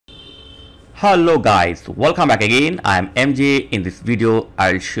Hello guys, welcome back again. I am MJ. In this video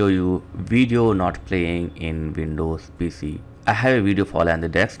I'll show you video not playing in Windows PC. I have a video file on the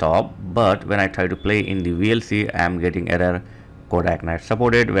desktop, but when I try to play in the VLC I am getting error codec not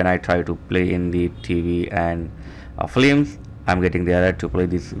supported. When I try to play in the TV and films, I'm getting the error to play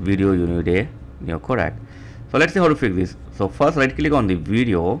this video. You need a new codec. So let's see how to fix this. So first right click on the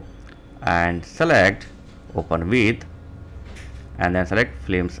video and select open with, and then select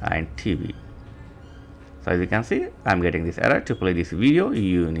films and TV. So as you can see, I'm getting this error. To play this video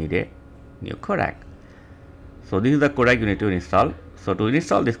you need a new codec. So this is the codec you need to install. So to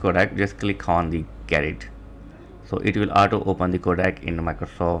install this codec, just click on the get it. So it will auto open the codec in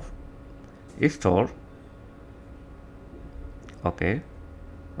Microsoft Store. Okay,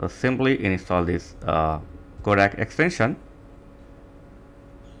 so simply install this codec extension.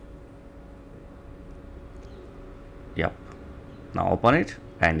 Yep, now open it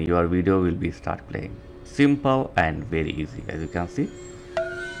and your video will be start playing. Simple and very easy. As you can see,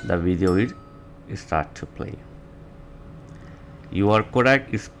 the video will start to play. Your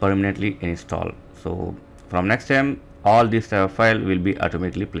codec is permanently installed, so from next time all this file will be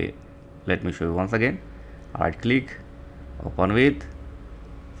automatically play. Let me show you once again. Right click, open with,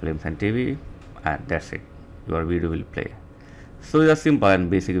 films and TV, and that's it, your video will play. So it's a simple and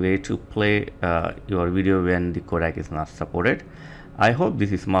basic way to play your video when the codec is not supported. I hope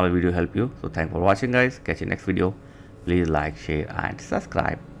this small video helped you. So thanks for watching guys. Catch you next video. Please like, share and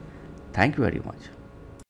subscribe. Thank you very much.